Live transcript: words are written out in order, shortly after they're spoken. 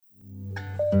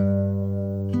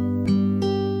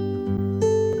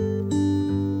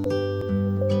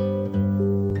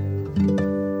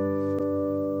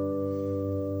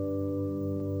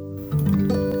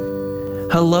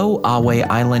Hello, Ahway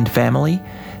Island family.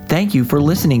 Thank you for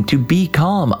listening to Be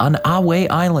Calm on Ahway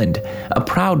Island, a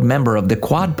proud member of the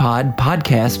Quad Pod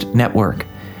Podcast Network.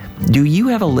 Do you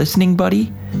have a listening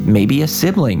buddy? Maybe a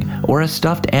sibling, or a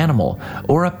stuffed animal,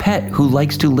 or a pet who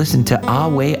likes to listen to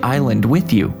Ahway Island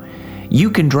with you? You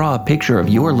can draw a picture of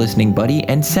your listening buddy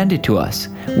and send it to us.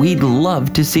 We'd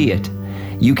love to see it.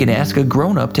 You can ask a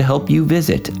grown-up to help you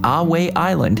visit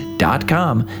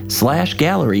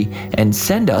ahwayisland.com/gallery and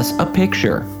send us a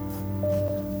picture.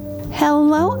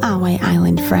 Hello, Ahway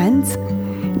Island friends.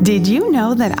 Did you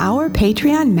know that our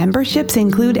Patreon memberships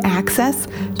include access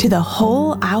to the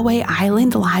whole Ahway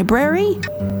Island library?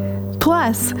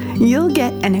 Plus, you'll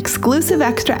get an exclusive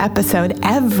extra episode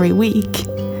every week.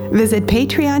 Visit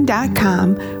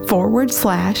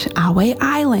patreon.com/Ahway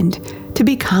Island to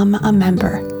become a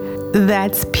member.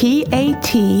 That's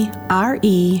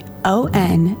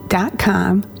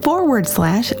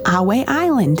patreon.com/Ahway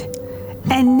Island.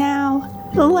 And now,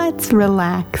 let's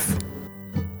relax.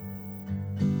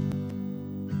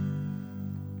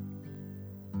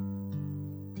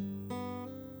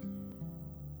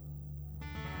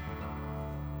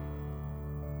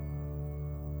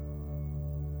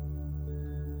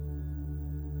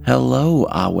 Hello,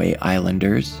 Ahway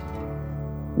Islanders.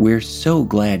 We're so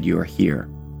glad you're here.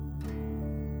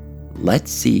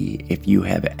 Let's see if you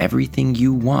have everything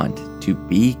you want to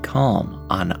be calm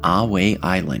on Ahway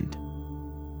Island.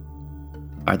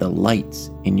 Are the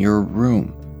lights in your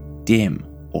room dim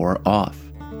or off?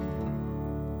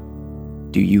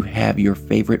 Do you have your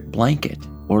favorite blanket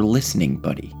or listening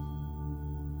buddy?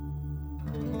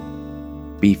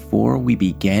 Before we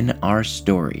begin our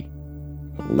story,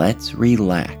 let's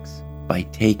relax by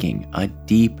taking a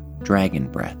deep dragon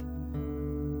breath.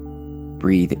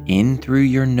 Breathe in through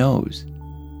your nose,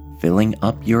 filling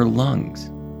up your lungs,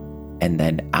 and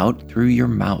then out through your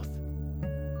mouth,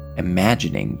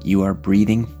 imagining you are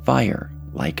breathing fire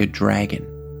like a dragon.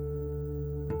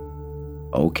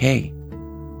 Okay,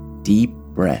 deep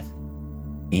breath,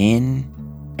 in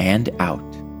and out.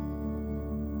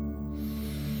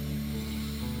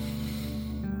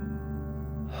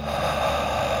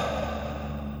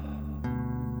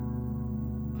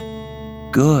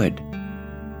 Good.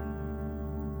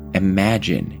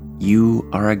 Imagine you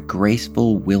are a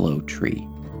graceful willow tree,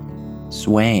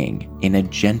 swaying in a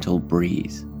gentle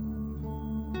breeze.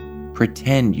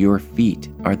 Pretend your feet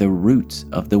are the roots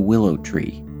of the willow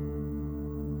tree.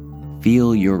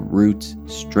 Feel your roots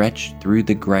stretch through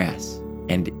the grass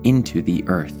and into the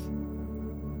earth.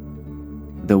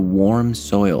 The warm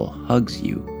soil hugs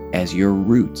you as your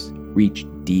roots reach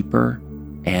deeper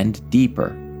and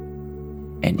deeper,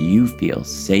 and you feel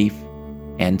safe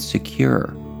and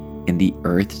secure in the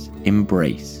earth's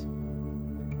embrace.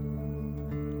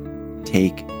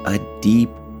 Take a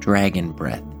deep dragon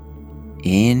breath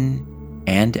in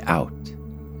and out.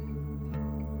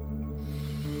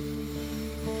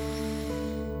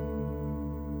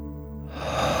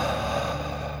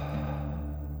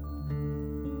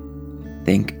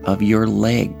 Think of your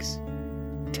legs,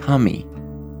 tummy,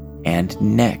 and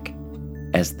neck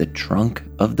as the trunk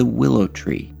of the willow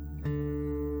tree.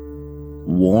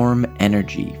 Warm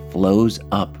energy flows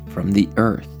up from the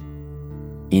earth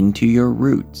into your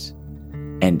roots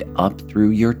and up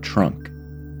through your trunk.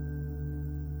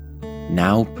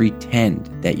 Now pretend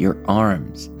that your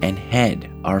arms and head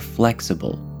are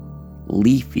flexible,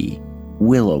 leafy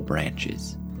willow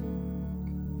branches.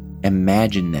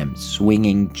 Imagine them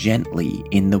swinging gently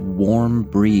in the warm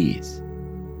breeze,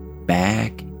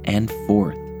 back and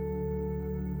forth,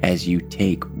 as you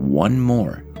take one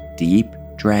more deep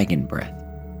dragon breath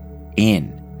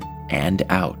in and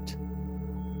out.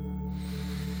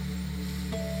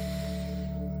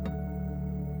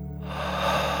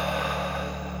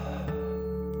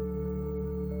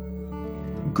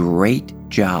 Great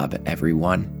job,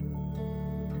 everyone.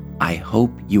 I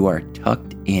hope you are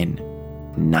tucked in,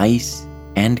 nice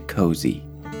and cozy.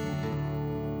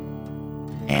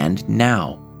 And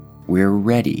now we're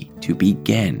ready to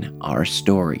begin our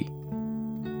story.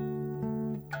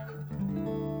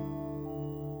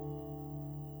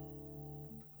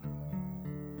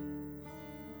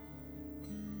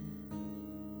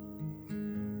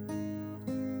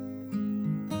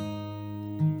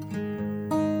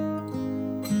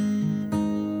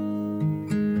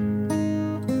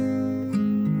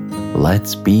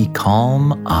 Let's be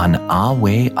calm on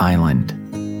Ahway Island.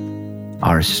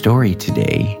 Our story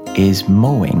today is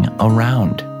Mowing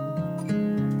Around.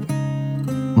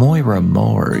 Moira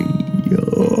mowed.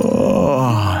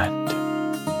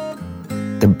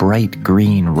 The bright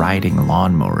green riding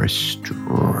lawnmower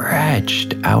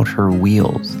stretched out her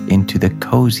wheels into the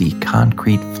cozy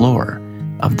concrete floor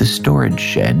of the storage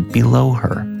shed below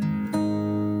her.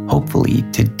 Hopefully,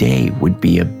 today would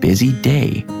be a busy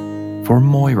day for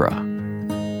Moira.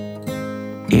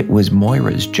 It was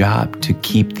Moira's job to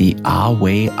keep the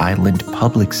Ahway Island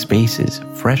public spaces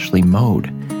freshly mowed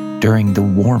during the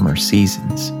warmer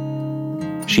seasons.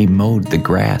 She mowed the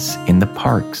grass in the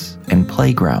parks and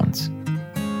playgrounds,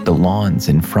 the lawns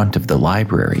in front of the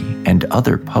library and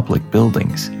other public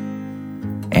buildings,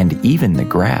 and even the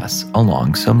grass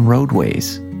along some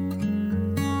roadways.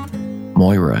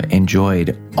 Moira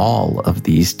enjoyed all of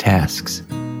these tasks,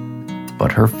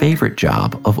 but her favorite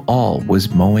job of all was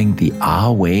mowing the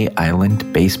Ahway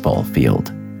Island baseball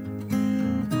field.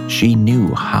 She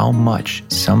knew how much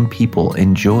some people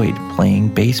enjoyed playing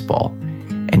baseball,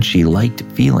 and she liked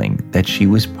feeling that she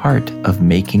was part of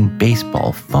making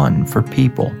baseball fun for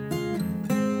people.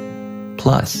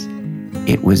 Plus,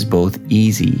 it was both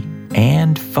easy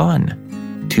and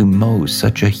fun to mow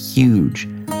such a huge,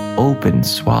 open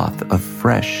swath of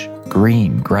fresh,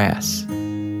 green grass.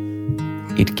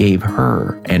 It gave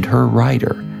her and her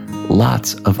rider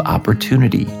lots of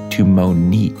opportunity to mow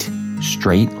neat,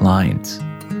 straight lines.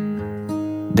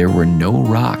 There were no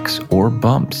rocks or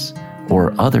bumps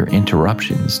or other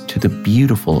interruptions to the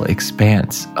beautiful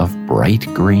expanse of bright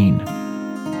green.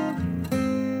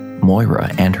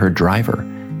 Moira and her driver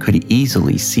could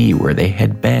easily see where they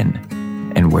had been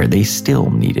and where they still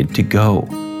needed to go.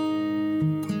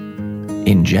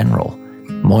 In general,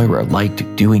 Moira liked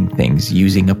doing things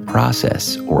using a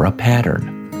process or a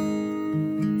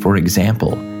pattern. For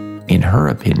example, in her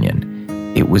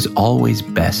opinion, it was always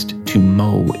best to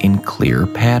mow in clear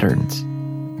patterns,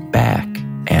 back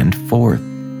and forth,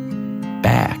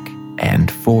 back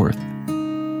and forth.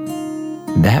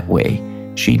 That way,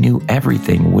 she knew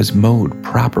everything was mowed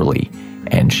properly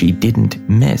and she didn't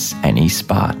miss any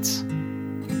spots.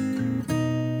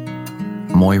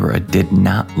 Moira did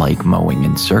not like mowing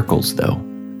in circles, though.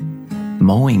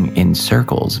 Mowing in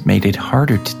circles made it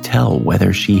harder to tell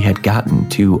whether she had gotten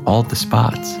to all the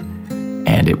spots,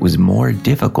 and it was more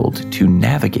difficult to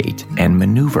navigate and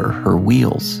maneuver her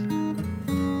wheels.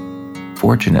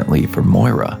 Fortunately for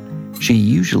Moira, she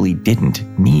usually didn't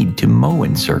need to mow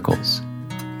in circles.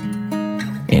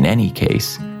 In any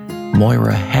case,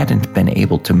 Moira hadn't been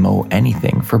able to mow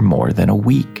anything for more than a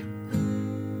week.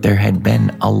 There had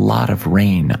been a lot of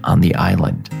rain on the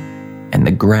island, and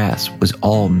the grass was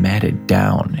all matted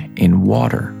down in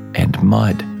water and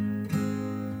mud.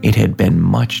 It had been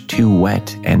much too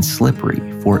wet and slippery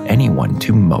for anyone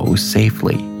to mow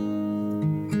safely.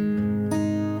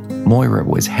 Moira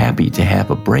was happy to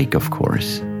have a break, of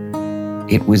course.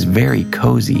 It was very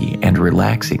cozy and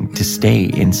relaxing to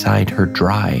stay inside her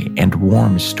dry and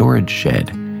warm storage shed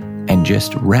and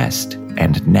just rest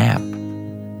and nap.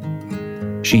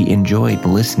 She enjoyed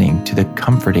listening to the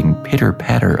comforting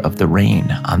pitter-patter of the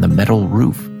rain on the metal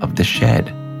roof of the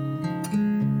shed.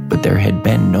 But there had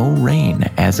been no rain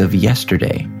as of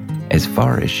yesterday, as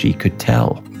far as she could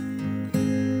tell.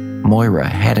 Moira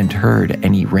hadn't heard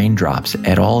any raindrops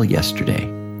at all yesterday.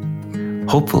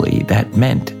 Hopefully, that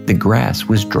meant the grass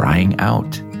was drying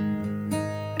out.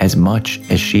 As much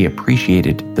as she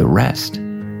appreciated the rest,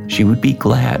 she would be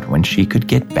glad when she could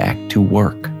get back to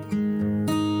work.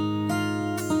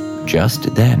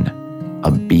 Just then,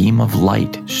 a beam of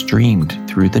light streamed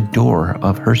through the door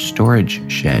of her storage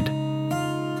shed.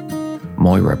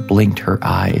 Moira blinked her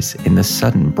eyes in the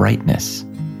sudden brightness.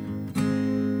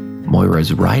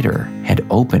 Moira's rider had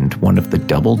opened one of the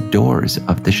double doors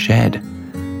of the shed,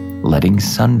 letting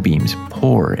sunbeams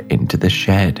pour into the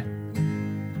shed.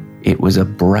 It was a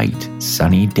bright,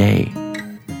 sunny day.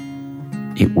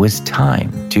 It was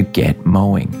time to get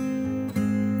mowing.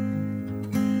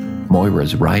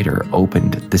 Moira's rider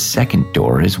opened the second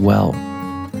door as well,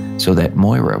 so that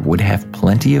Moira would have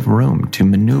plenty of room to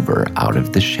maneuver out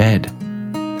of the shed.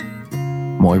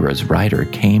 Moira's rider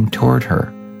came toward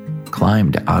her,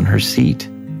 climbed on her seat,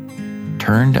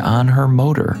 turned on her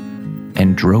motor,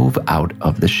 and drove out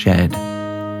of the shed.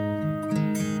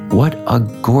 What a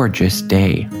gorgeous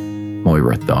day,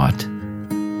 Moira thought.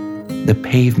 The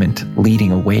pavement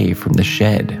leading away from the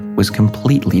shed was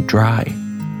completely dry.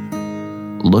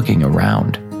 Looking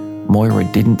around, Moira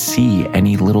didn't see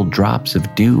any little drops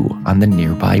of dew on the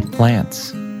nearby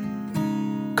plants.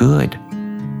 Good.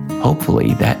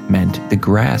 Hopefully that meant the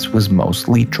grass was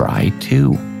mostly dry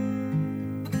too.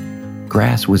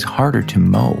 Grass was harder to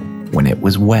mow when it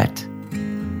was wet.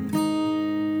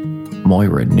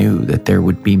 Moira knew that there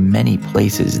would be many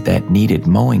places that needed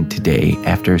mowing today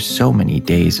after so many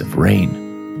days of rain.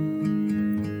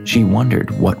 She wondered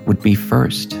what would be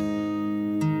first.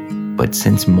 But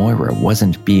since Moira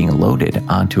wasn't being loaded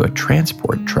onto a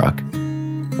transport truck,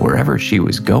 Wherever she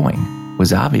was going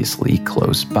was obviously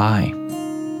close by.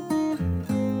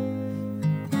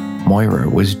 Moira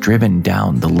was driven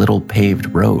down the little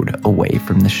paved road away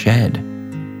from the shed.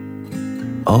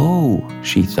 Oh,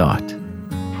 she thought,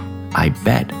 I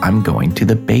bet I'm going to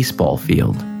the baseball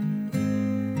field.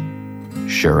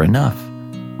 Sure enough,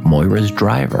 Moira's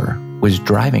driver was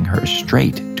driving her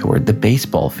straight toward the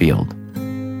baseball field,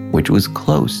 which was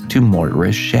close to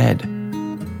Moira's shed.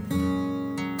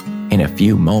 In a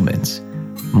few moments,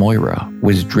 Moira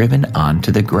was driven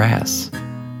onto the grass.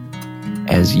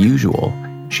 As usual,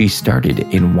 she started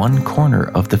in one corner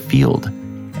of the field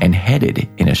and headed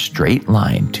in a straight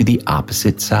line to the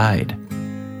opposite side.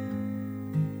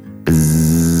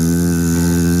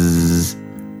 Bzzz.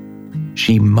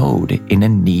 She mowed in a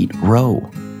neat row,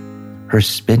 her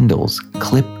spindles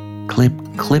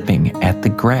clipping at the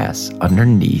grass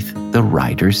underneath the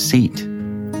rider's seat.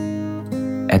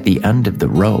 At the end of the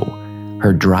row,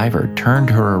 her driver turned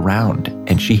her around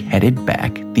and she headed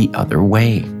back the other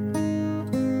way.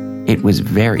 It was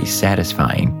very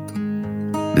satisfying.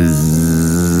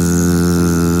 Bzzz,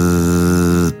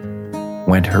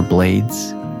 went her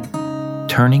blades,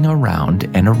 turning around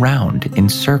and around in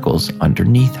circles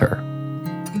underneath her.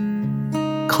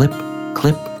 Clip,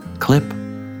 clip, clip.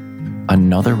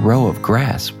 Another row of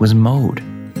grass was mowed,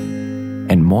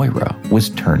 and Moira was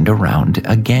turned around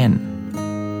again.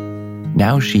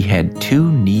 Now she had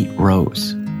 2 neat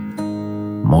rows.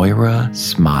 Moira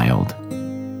smiled.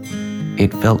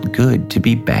 It felt good to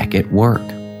be back at work.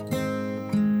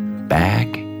 Back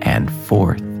and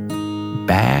forth,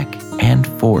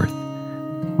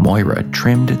 Moira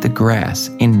trimmed the grass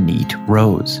in neat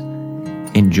rows,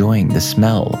 enjoying the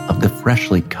smell of the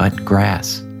freshly cut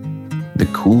grass, the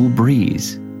cool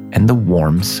breeze, and the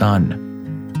warm sun.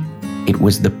 It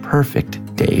was the perfect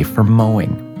day for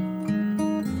mowing.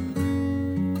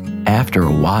 After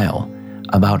a while,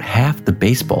 about half the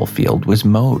baseball field was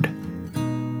mowed.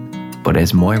 But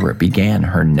as Moira began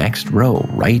her next row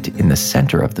right in the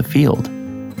center of the field,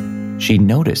 she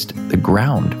noticed the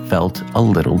ground felt a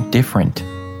little different.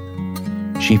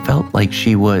 She felt like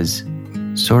she was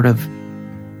sort of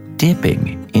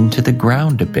dipping into the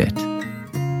ground a bit.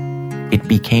 It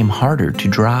became harder to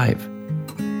drive.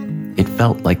 It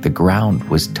felt like the ground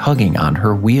was tugging on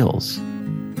her wheels.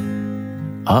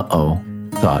 Uh-oh,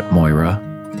 thought Moira.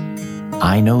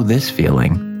 I know this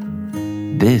feeling.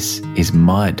 This is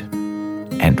mud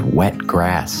and wet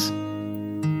grass.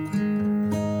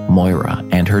 Moira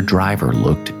and her driver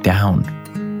looked down.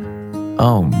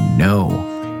 Oh no,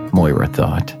 Moira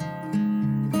thought.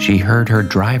 She heard her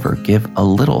driver give a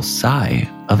little sigh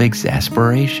of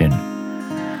exasperation.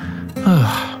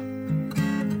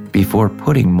 Before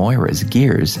putting Moira's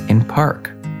gears in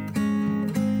park.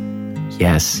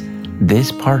 Yes,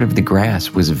 this part of the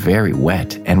grass was very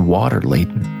wet and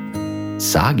water-laden.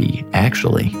 Soggy,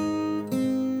 actually.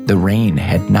 The rain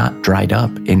had not dried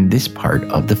up in this part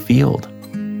of the field.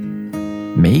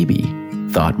 Maybe,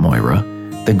 thought Moira,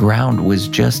 the ground was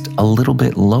just a little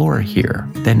bit lower here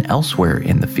than elsewhere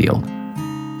in the field,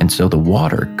 and so the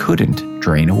water couldn't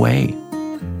drain away.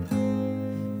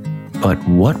 But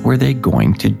what were they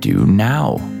going to do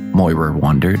now? Moira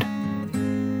wondered.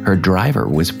 Her driver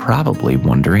was probably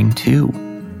wondering too.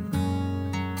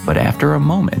 But after a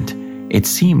moment, it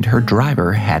seemed her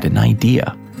driver had an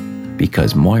idea,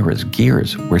 because Moira's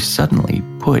gears were suddenly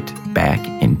put back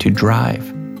into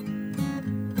drive.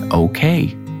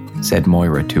 Okay, said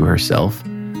Moira to herself.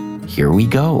 Here we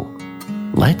go.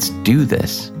 Let's do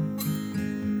this.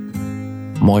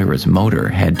 Moira's motor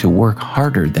had to work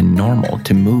harder than normal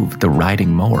to move the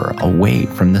riding mower away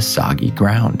from the soggy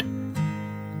ground.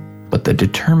 But the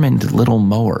determined little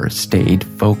mower stayed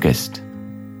focused.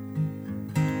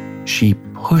 She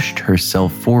pushed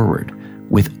herself forward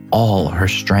with all her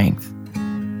strength.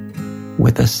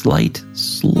 With a slight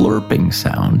slurping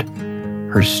sound,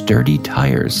 her sturdy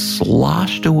tires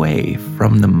sloshed away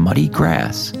from the muddy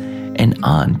grass and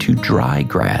onto dry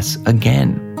grass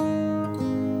again.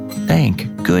 Thank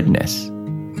goodness.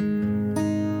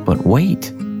 But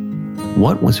wait,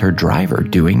 what was her driver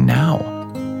doing now?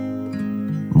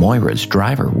 Moira's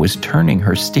driver was turning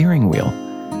her steering wheel,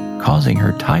 causing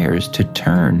her tires to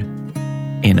turn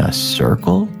in a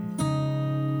circle?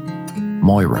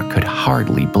 Moira could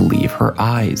hardly believe her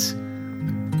eyes.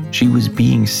 She was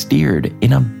being steered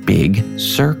in a big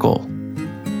circle.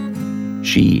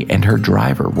 She and her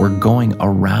driver were going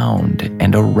around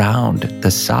and around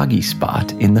the soggy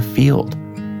spot in the field,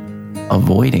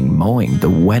 avoiding mowing the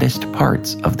wettest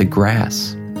parts of the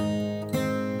grass.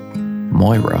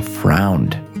 Moira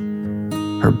frowned.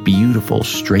 Her beautiful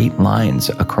straight lines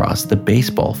across the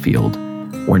baseball field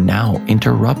were now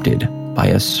interrupted by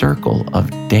a circle of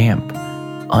damp,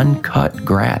 uncut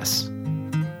grass.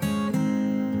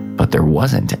 But there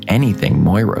wasn't anything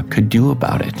Moira could do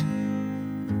about it.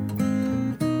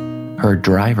 Her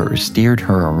driver steered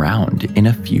her around in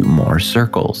a few more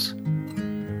circles.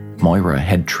 Moira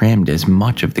had trimmed as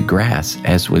much of the grass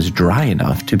as was dry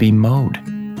enough to be mowed.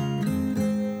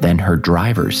 Then her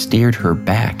driver steered her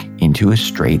back into a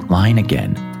straight line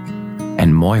again,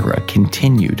 and Moira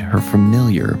continued her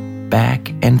familiar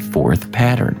back and forth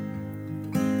pattern.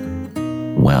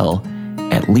 Well,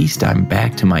 at least I'm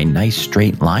back to my nice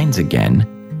straight lines again,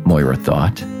 Moira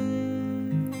thought.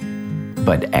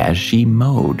 But as she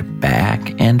mowed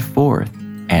back and forth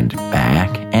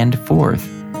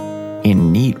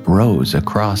in neat rows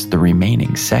across the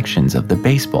remaining sections of the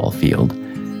baseball field,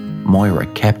 Moira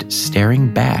kept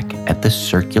staring back at the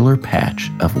circular patch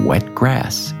of wet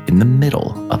grass in the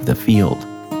middle of the field.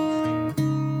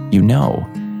 You know,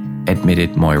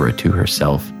 admitted Moira to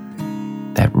herself,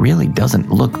 that really doesn't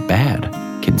look bad,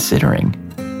 considering.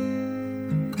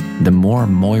 The more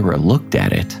Moira looked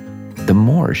at it, the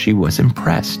more she was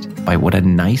impressed by what a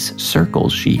nice circle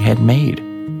she had made.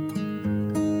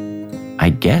 I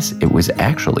guess it was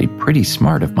actually pretty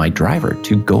smart of my driver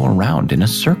to go around in a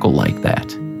circle like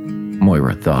that,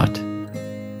 Moira thought.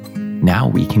 Now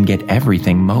we can get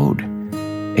everything mowed,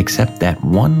 except that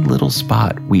one little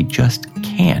spot we just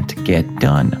can't get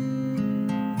done.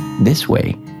 This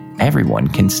way, everyone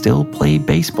can still play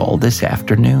baseball this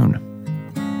afternoon.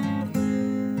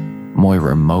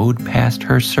 Moira mowed past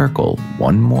her circle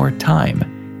one more time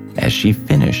as she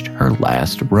finished her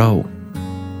last row.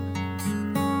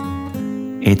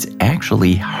 It's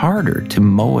actually harder to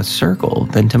mow a circle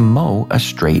than to mow a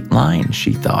straight line,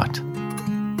 she thought.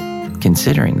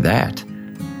 Considering that,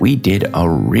 we did a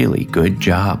really good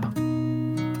job.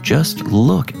 Just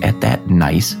look at that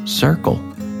nice circle.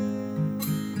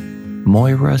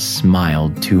 Moira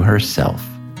smiled to herself.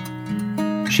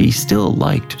 She still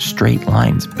liked straight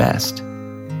lines best,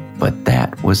 but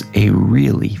that was a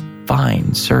really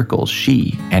fine circle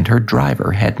she and her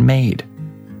driver had made.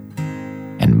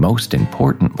 And most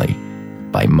importantly,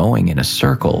 by mowing in a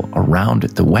circle around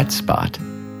the wet spot,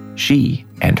 she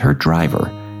and her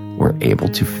driver were able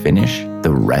to finish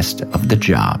the rest of the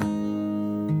job.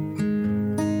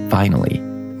 Finally,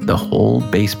 the whole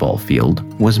baseball field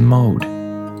was mowed.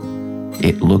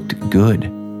 It looked good,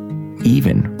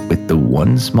 even with the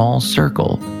one small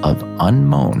circle of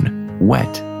unmown,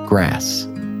 wet grass.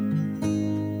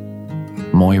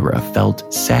 Moira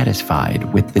felt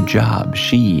satisfied with the job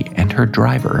she and her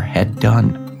driver had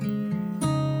done.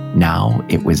 Now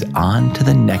it was on to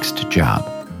the next job,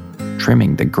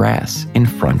 trimming the grass in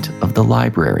front of the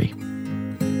library.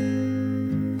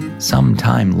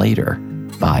 Sometime later,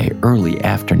 by early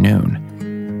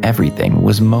afternoon, everything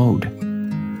was mowed.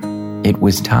 It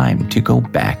was time to go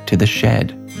back to the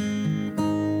shed.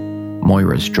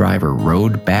 Moira's driver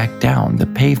rode back down the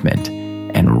pavement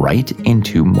and right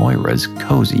into Moira's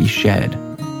cozy shed.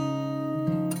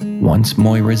 Once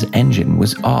Moira's engine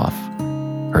was off,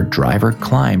 her driver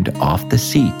climbed off the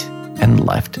seat and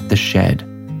left the shed,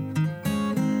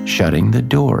 shutting the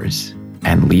doors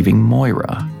and leaving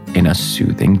Moira in a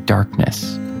soothing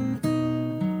darkness.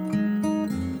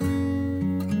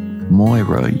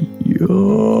 Moira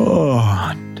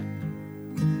yawned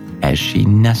as she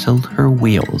nestled her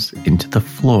wheels into the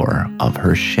floor of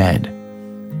her shed.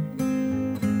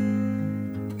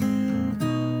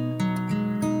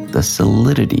 The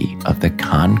solidity of the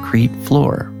concrete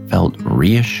floor felt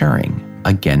reassuring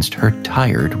against her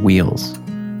tired wheels.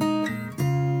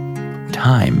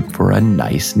 Time for a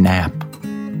nice nap.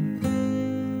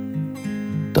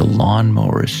 The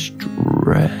lawnmower stretched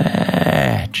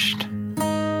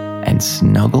and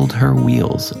snuggled her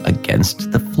wheels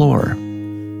against the floor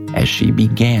as she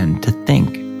began to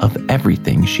think of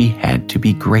everything she had to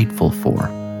be grateful for.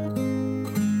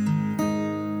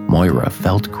 Moira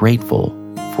felt grateful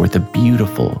for the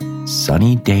beautiful,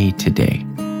 sunny day today.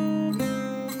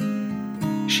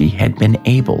 She had been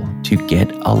able to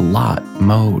get a lot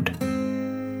mowed.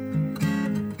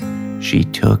 She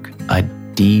took a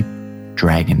deep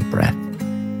dragon breath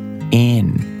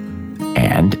in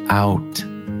and out.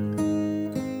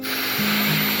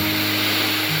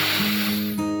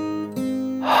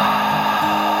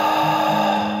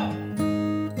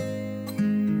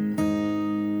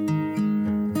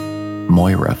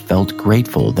 Moira felt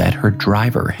grateful that her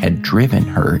driver had driven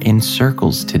her in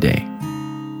circles today.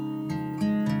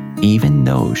 Even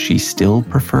though she still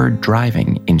preferred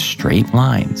driving in straight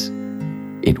lines,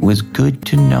 it was good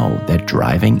to know that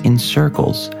driving in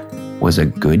circles was a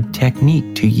good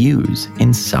technique to use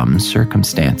in some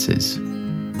circumstances.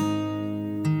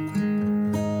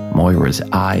 Moira's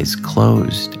eyes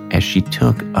closed as she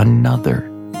took another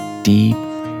deep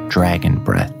dragon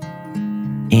breath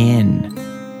in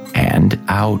and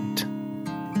out.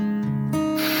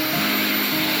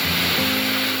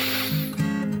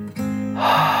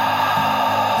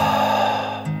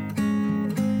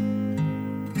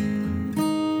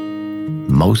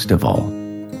 Most of all,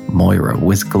 Moira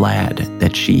was glad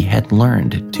that she had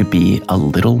learned to be a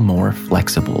little more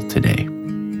flexible today.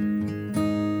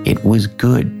 It was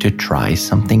good to try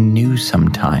something new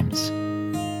sometimes,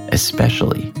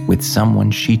 especially with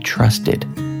someone she trusted,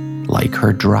 like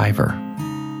her driver.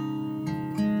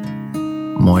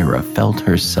 Moira felt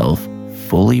herself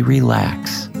fully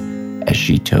relax as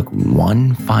she took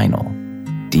one final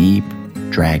deep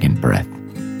dragon breath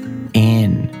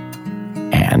in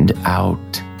and out.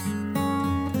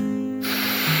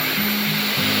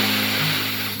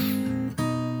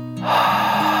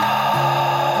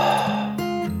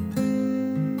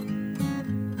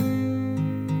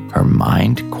 Her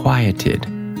mind quieted,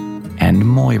 and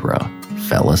Moira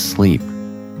fell asleep,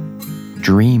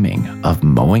 dreaming of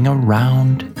mowing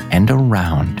around and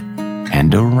around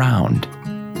and around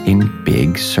in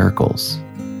big circles.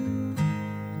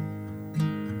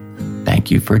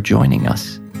 Thank you for joining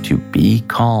us to Be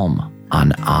Calm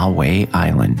on Ahway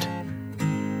Island.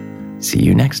 See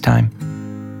you next time.